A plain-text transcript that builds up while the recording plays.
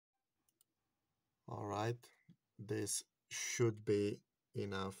Alright, this should be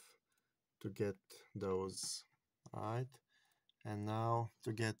enough to get those. Alright, and now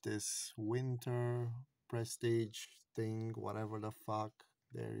to get this winter prestige thing, whatever the fuck,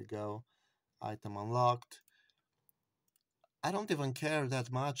 there you go. Item unlocked. I don't even care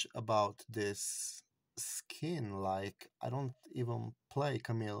that much about this skin. Like, I don't even play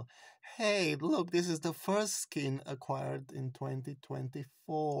Camille. Hey, look, this is the first skin acquired in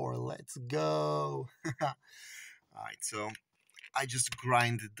 2024. Let's go. Alright, so I just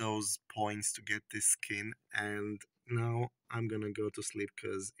grinded those points to get this skin, and now I'm gonna go to sleep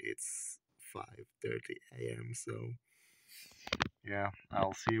because it's 5:30 a.m. So yeah,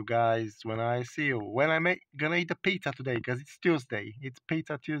 I'll see you guys when I see you. When I'm gonna eat a pizza today, because it's Tuesday. It's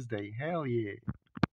Pizza Tuesday. Hell yeah.